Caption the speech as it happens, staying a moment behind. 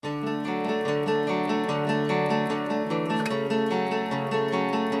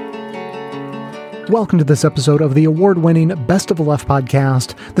Welcome to this episode of the award-winning Best of the Left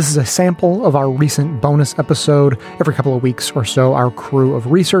podcast. This is a sample of our recent bonus episode. Every couple of weeks or so, our crew of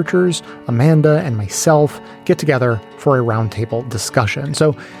researchers, Amanda and myself, get together for a roundtable discussion.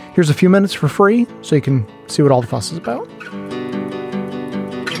 So here's a few minutes for free so you can see what all the fuss is about.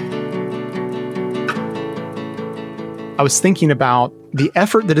 I was thinking about the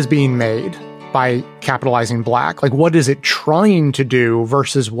effort that is being made by capitalizing Black. Like, what is it trying to do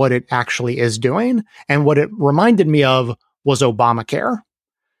versus what it actually is doing? And what it reminded me of was Obamacare.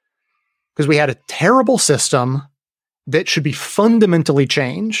 Because we had a terrible system that should be fundamentally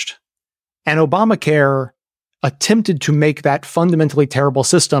changed. And Obamacare attempted to make that fundamentally terrible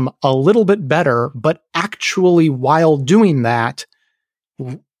system a little bit better, but actually, while doing that,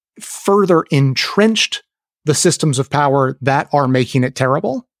 further entrenched the systems of power that are making it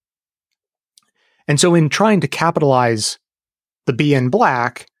terrible. And so in trying to capitalize the B in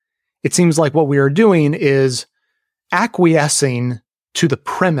Black, it seems like what we are doing is acquiescing to the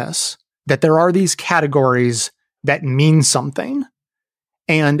premise that there are these categories that mean something.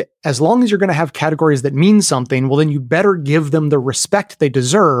 And as long as you're going to have categories that mean something, well, then you better give them the respect they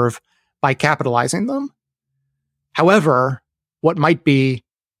deserve by capitalizing them. However, what might be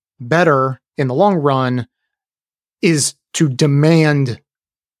better in the long run is to demand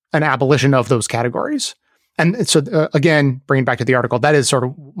an abolition of those categories. And so, again, bringing back to the article, that is sort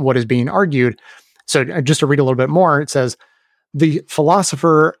of what is being argued. So just to read a little bit more, it says, the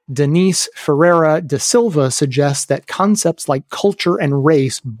philosopher Denise Ferreira da Silva suggests that concepts like culture and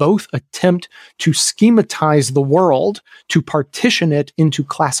race both attempt to schematize the world, to partition it into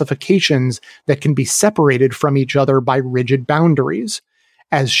classifications that can be separated from each other by rigid boundaries.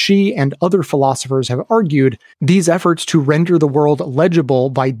 As she and other philosophers have argued, these efforts to render the world legible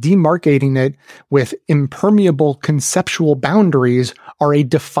by demarcating it with impermeable conceptual boundaries are a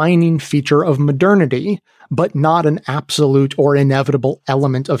defining feature of modernity, but not an absolute or inevitable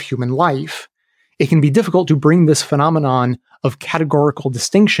element of human life. It can be difficult to bring this phenomenon of categorical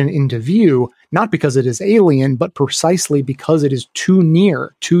distinction into view, not because it is alien, but precisely because it is too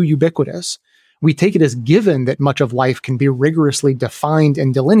near, too ubiquitous. We take it as given that much of life can be rigorously defined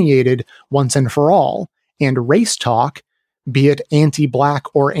and delineated once and for all, and race talk, be it anti-Black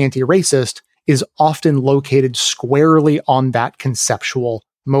or anti-racist, is often located squarely on that conceptual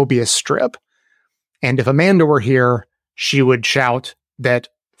Mobius strip. And if Amanda were here, she would shout that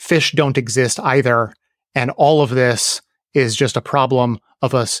fish don't exist either, and all of this is just a problem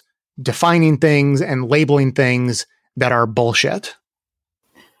of us defining things and labeling things that are bullshit.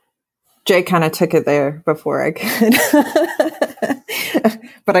 Jay kind of took it there before I could.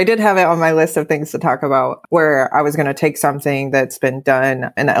 But I did have it on my list of things to talk about, where I was going to take something that's been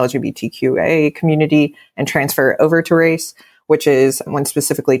done in the LGBTQA community and transfer it over to race, which is when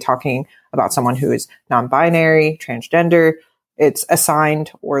specifically talking about someone who is non-binary, transgender. It's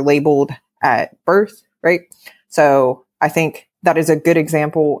assigned or labeled at birth, right? So I think that is a good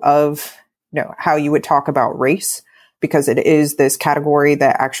example of, how you would talk about race, because it is this category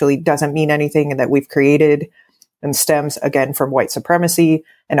that actually doesn't mean anything and that we've created and stems, again, from white supremacy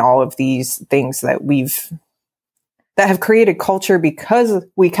and all of these things that have created culture because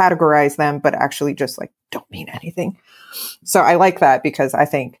we categorize them, but actually just don't mean anything. So I like that, because I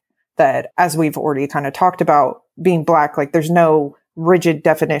think that, as we've already kind of talked about, being Black, there's no rigid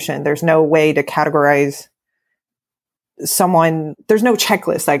definition. There's no way to categorize someone. There's no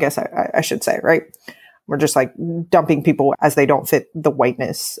checklist, I guess I should say, right? We're just dumping people as they don't fit the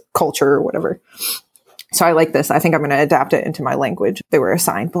whiteness culture or whatever. So I like this. I think I'm going to adapt it into my language. They were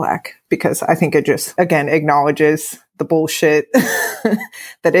assigned Black, because I think it just, again, acknowledges the bullshit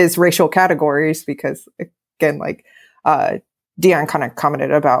that is racial categories. Because, again, Dion kind of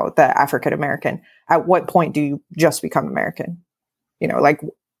commented about the African American. At what point do you just become American?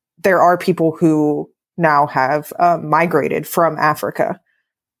 There are people who now have migrated from Africa.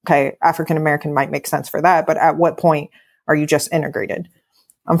 Okay, African American might make sense for that, but at what point are you just integrated?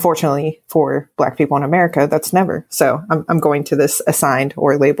 Unfortunately, for Black people in America, that's never. So I'm going to this assigned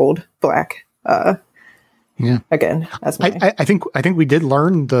or labeled Black. Again, as my... I think we did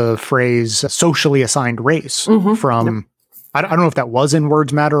learn the phrase socially assigned race from. Yep. I don't know if that was in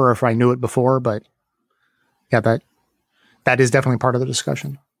Words Matter or if I knew it before, but yeah, that is definitely part of the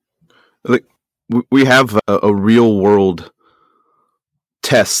discussion. We have a real world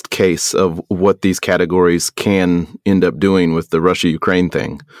test case of what these categories can end up doing with the Russia-Ukraine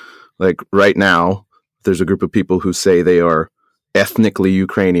thing. Right now, there's a group of people who say they are ethnically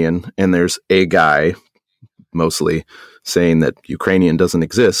Ukrainian, and there's a guy, mostly, saying that Ukrainian doesn't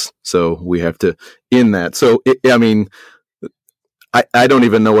exist, so we have to end that. So, I don't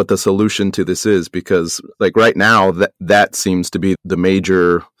even know what the solution to this is, because like right now that seems to be the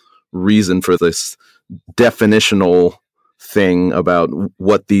major reason for this definitional thing about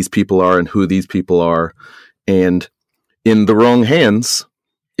what these people are and who these people are. And in the wrong hands,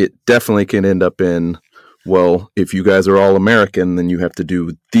 it definitely can end up in, well, if you guys are all American, then you have to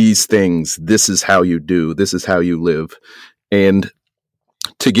do these things. This is how you do. This is how you live. And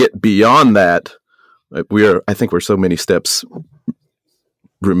to get beyond that, I think we're so many steps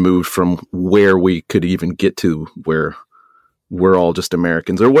removed from where we could even get to where we're all just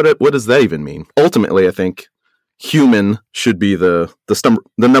Americans. Or what does that even mean? Ultimately, I think human should be the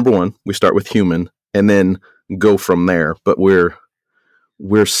number one. We start with human and then go from there. But we're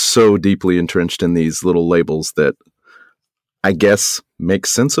so deeply entrenched in these little labels that I guess make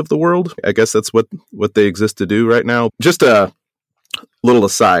sense of the world. I guess that's what they exist to do right now. Just a little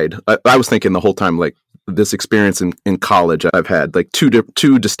aside. I was thinking the whole time, like, this experience in college I've had like two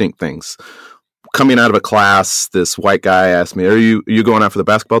distinct things. Coming out of a class, this white guy asked me, are you going out for the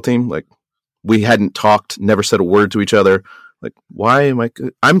basketball team? Like, we hadn't talked, never said a word to each other. Like, why am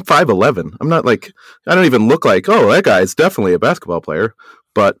I'm 5'11". I'm not like, I don't even look like, oh, that guy's definitely a basketball player,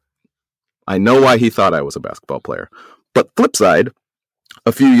 but I know why he thought I was a basketball player. But flip side,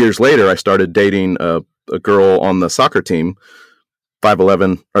 a few years later, I started dating a girl on the soccer team,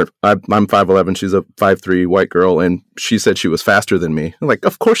 5'11", or I'm 5'11", she's a 5'3" white girl, and she said she was faster than me. I'm like,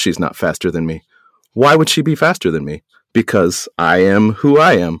 of course she's not faster than me. Why would she be faster than me? Because I am who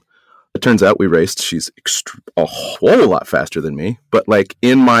I am. It turns out we raced. She's a whole lot faster than me, but like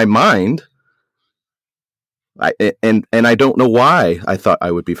in my mind, I don't know why I thought I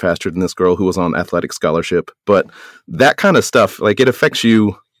would be faster than this girl who was on athletic scholarship, but that kind of stuff, like, it affects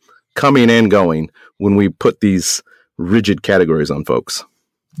you coming and going when we put these rigid categories on folks.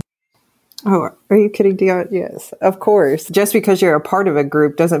 Oh, are you kidding, Dion? Yes, of course. Just because you're a part of a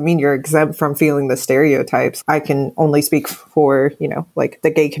group doesn't mean you're exempt from feeling the stereotypes. I can only speak for, like the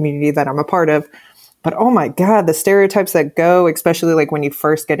gay community that I'm a part of. But oh my God, the stereotypes that go, especially like when you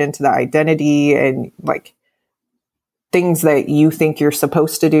first get into the identity and like things that you think you're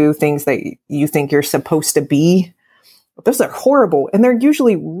supposed to do, things that you think you're supposed to be. Those are horrible. And they're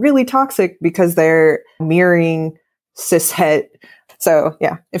usually really toxic because they're mirroring cishet. So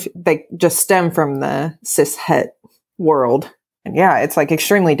yeah, if they just stem from the cishet world, and yeah, it's like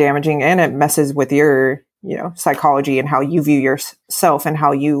extremely damaging, and it messes with your, psychology and how you view yourself and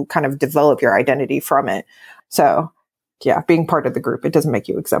how you kind of develop your identity from it. So yeah, being part of the group, it doesn't make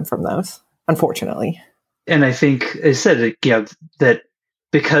you exempt from those, unfortunately. And I think I said, that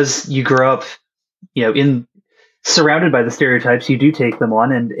because you grow up, in surrounded by the stereotypes, you do take them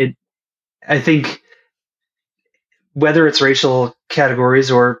on, and I think, whether it's racial categories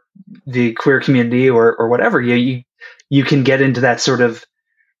or the queer community or whatever, you can get into that sort of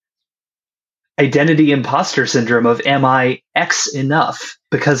identity imposter syndrome of, am I X enough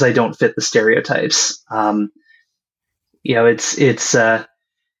because I don't fit the stereotypes? It's the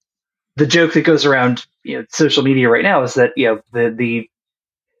joke that goes around social media right now is that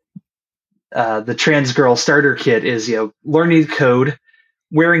the trans girl starter kit is learning code,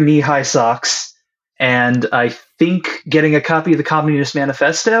 wearing knee-high socks, and I think getting a copy of the Communist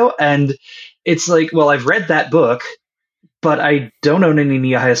Manifesto. And it's like, well, I've read that book, but I don't own any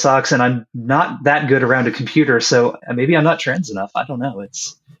knee-high socks, and I'm not that good around a computer, so maybe I'm not trans enough. I don't know.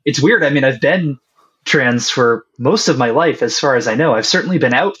 It's weird. I mean, I've been trans for most of my life, as far as I know. I've certainly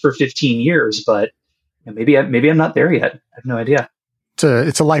been out for 15 years, but maybe I'm not there yet. I have no idea.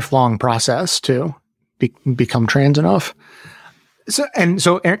 It's a lifelong process to become trans enough. So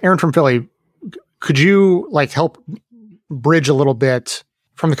Aaron from Philly, could you help bridge a little bit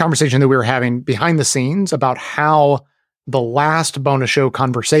from the conversation that we were having behind the scenes about how the last bonus show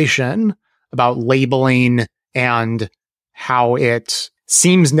conversation about labeling and how it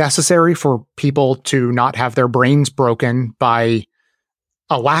seems necessary for people to not have their brains broken by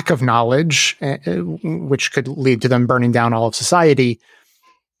a lack of knowledge, which could lead to them burning down all of society.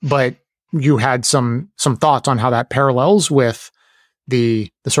 But you had some thoughts on how that parallels with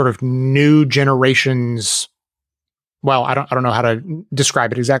the sort of new generations. Well, I don't know how to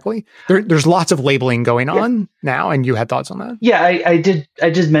describe it exactly. There's lots of labeling going on now, and you had thoughts on that. Yeah, I did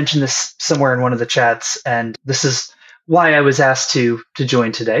mention this somewhere in one of the chats, and this is why I was asked to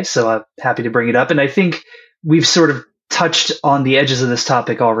join today. So I'm happy to bring it up. And I think we've sort of touched on the edges of this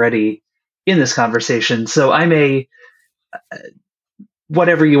topic already in this conversation. So I'm a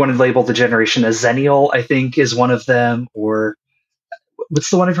whatever you want to label the generation, a Zennial, I think, is one of them, or what's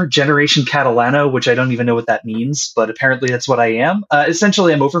the one I've heard? Generation Catalano, which I don't even know what that means, but apparently that's what I am.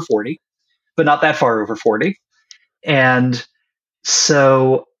 Essentially, I'm over 40, but not that far over 40. And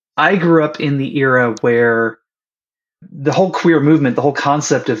So I grew up in the era where the whole queer movement, the whole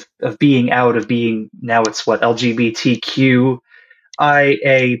concept of being out, of being, now it's what, LGBTQIA+,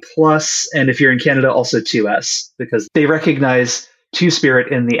 and if you're in Canada, also 2S, because they recognize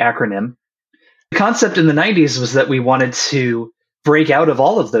Two-Spirit in the acronym. The concept in the 90s was that we wanted to break out of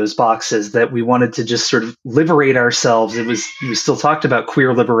all of those boxes, that we wanted to just sort of liberate ourselves. We still talked about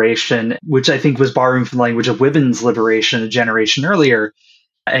queer liberation, which I think was borrowing from the language of women's liberation a generation earlier.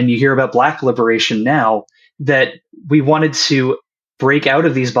 And you hear about Black liberation now, that we wanted to break out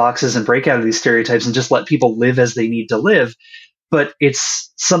of these boxes and break out of these stereotypes and just let people live as they need to live. But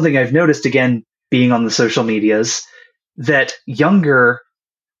it's something I've noticed, again, being on the social medias, that younger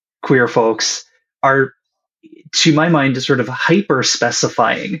queer folks are, to my mind, sort of hyper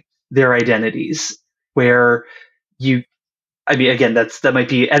specifying their identities, where again, that might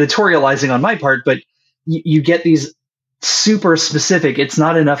be editorializing on my part, but you get these super specific. It's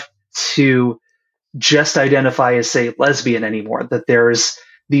not enough to just identify as, say, lesbian anymore, that there's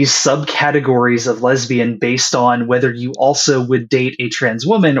these subcategories of lesbian based on whether you also would date a trans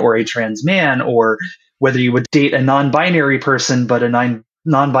woman or a trans man, or whether you would date a non-binary person, but a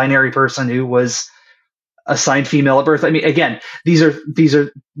non-binary person who was assigned female at birth. I mean, again, these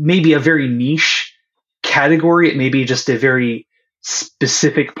are maybe a very niche category. It may be just a very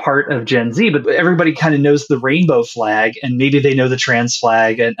specific part of Gen Z, but everybody kind of knows the rainbow flag, and maybe they know the trans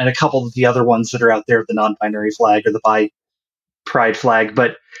flag and a couple of the other ones that are out there, the non-binary flag or the bi pride flag.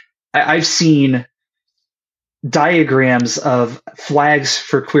 But I've seen diagrams of flags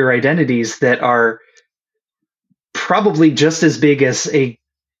for queer identities that are probably just as big as a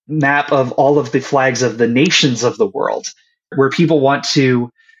map of all of the flags of the nations of the world, where people want to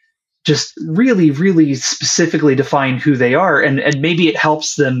just really, really specifically define who they are. And maybe it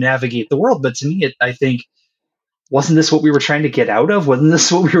helps them navigate the world. But to me, I think, wasn't this what we were trying to get out of? Wasn't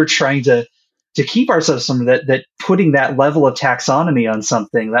this what we were trying to keep ourselves from? That putting that level of taxonomy on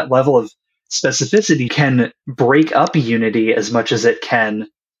something, that level of specificity, can break up unity as much as it can,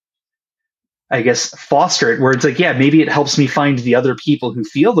 I guess, foster it, where it's like, yeah, maybe it helps me find the other people who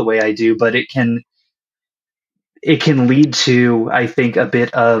feel the way I do, but it can lead to, I think, a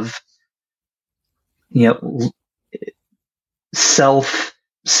bit of, God,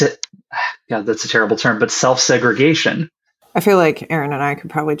 that's a terrible term, but self-segregation. I feel like Aaron and I could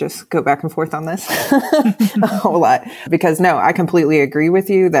probably just go back and forth on this a whole lot, because no, I completely agree with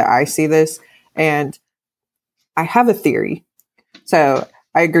you that I see this, and I have a theory. So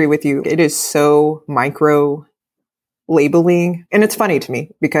I agree with you. It is so micro labeling. And it's funny to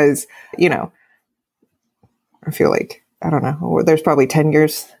me because, I feel like, I don't know, there's probably 10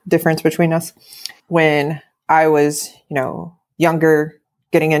 years difference between us. When I was, younger,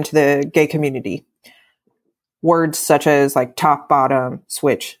 getting into the gay community, words such as like top, bottom,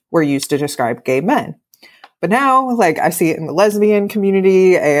 switch were used to describe gay men. But now, like, I see it in the lesbian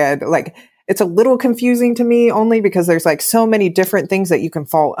community, and like, it's a little confusing to me, only because there's like so many different things that you can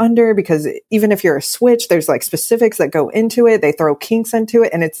fall under, because even if you're a switch, there's like specifics that go into it. They throw kinks into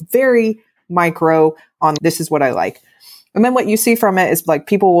it, and it's very micro on this is what I like. And then what you see from it is like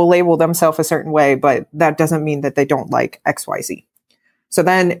people will label themselves a certain way, but that doesn't mean that they don't like XYZ. So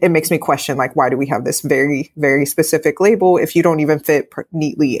then it makes me question, like, why do we have this very, very specific label if you don't even fit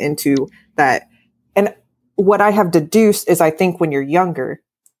neatly into that? And what I have deduced is, I think when you're younger,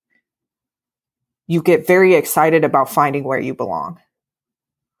 you get very excited about finding where you belong.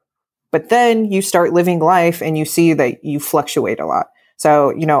 But then you start living life and you see that you fluctuate a lot.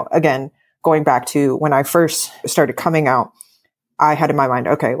 So, again, going back to when I first started coming out, I had in my mind,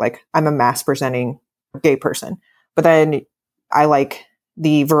 okay, like, I'm a mass presenting gay person, but then I like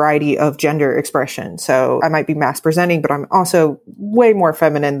the variety of gender expression. So I might be mass presenting, but I'm also way more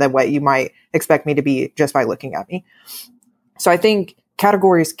feminine than what you might expect me to be just by looking at me. So I think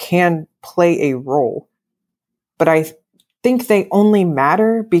categories can play a role, but I think they only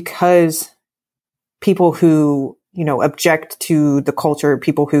matter because people who, object to the culture,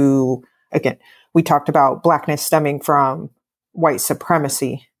 people who, again, we talked about Blackness stemming from white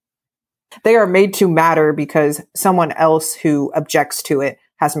supremacy. They are made to matter because someone else who objects to it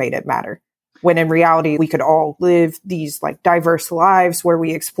has made it matter. When in reality, we could all live these like diverse lives where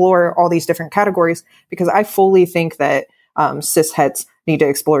we explore all these different categories, because I fully think that cishetes need to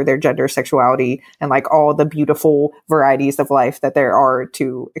explore their gender, sexuality, and like all the beautiful varieties of life that there are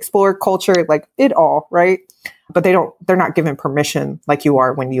to explore, culture, like it all, right? But they're not given permission like you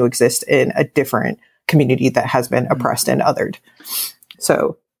are when you exist in a different community that has been oppressed and othered.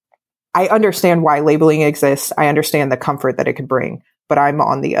 So I understand why labeling exists. I understand the comfort that it could bring, but I'm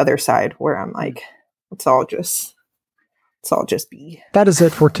on the other side where I'm like, it's all just So I'll just be. That is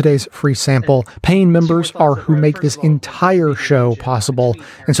it for today's free sample. Paying members are who make this entire show possible.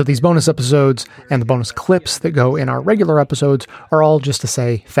 And so these bonus episodes and the bonus clips that go in our regular episodes are all just to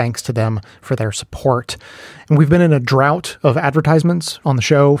say thanks to them for their support. And we've been in a drought of advertisements on the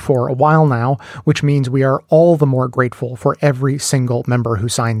show for a while now, which means we are all the more grateful for every single member who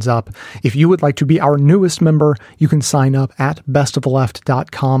signs up. If you would like to be our newest member, you can sign up at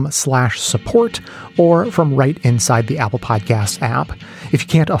bestoftheleft.com/support or from right inside the Apple Podcast app. If you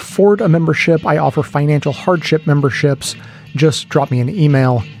can't afford a membership, I offer financial hardship memberships. Just drop me an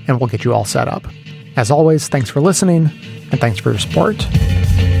email and we'll get you all set up. As always, thanks for listening and thanks for your support.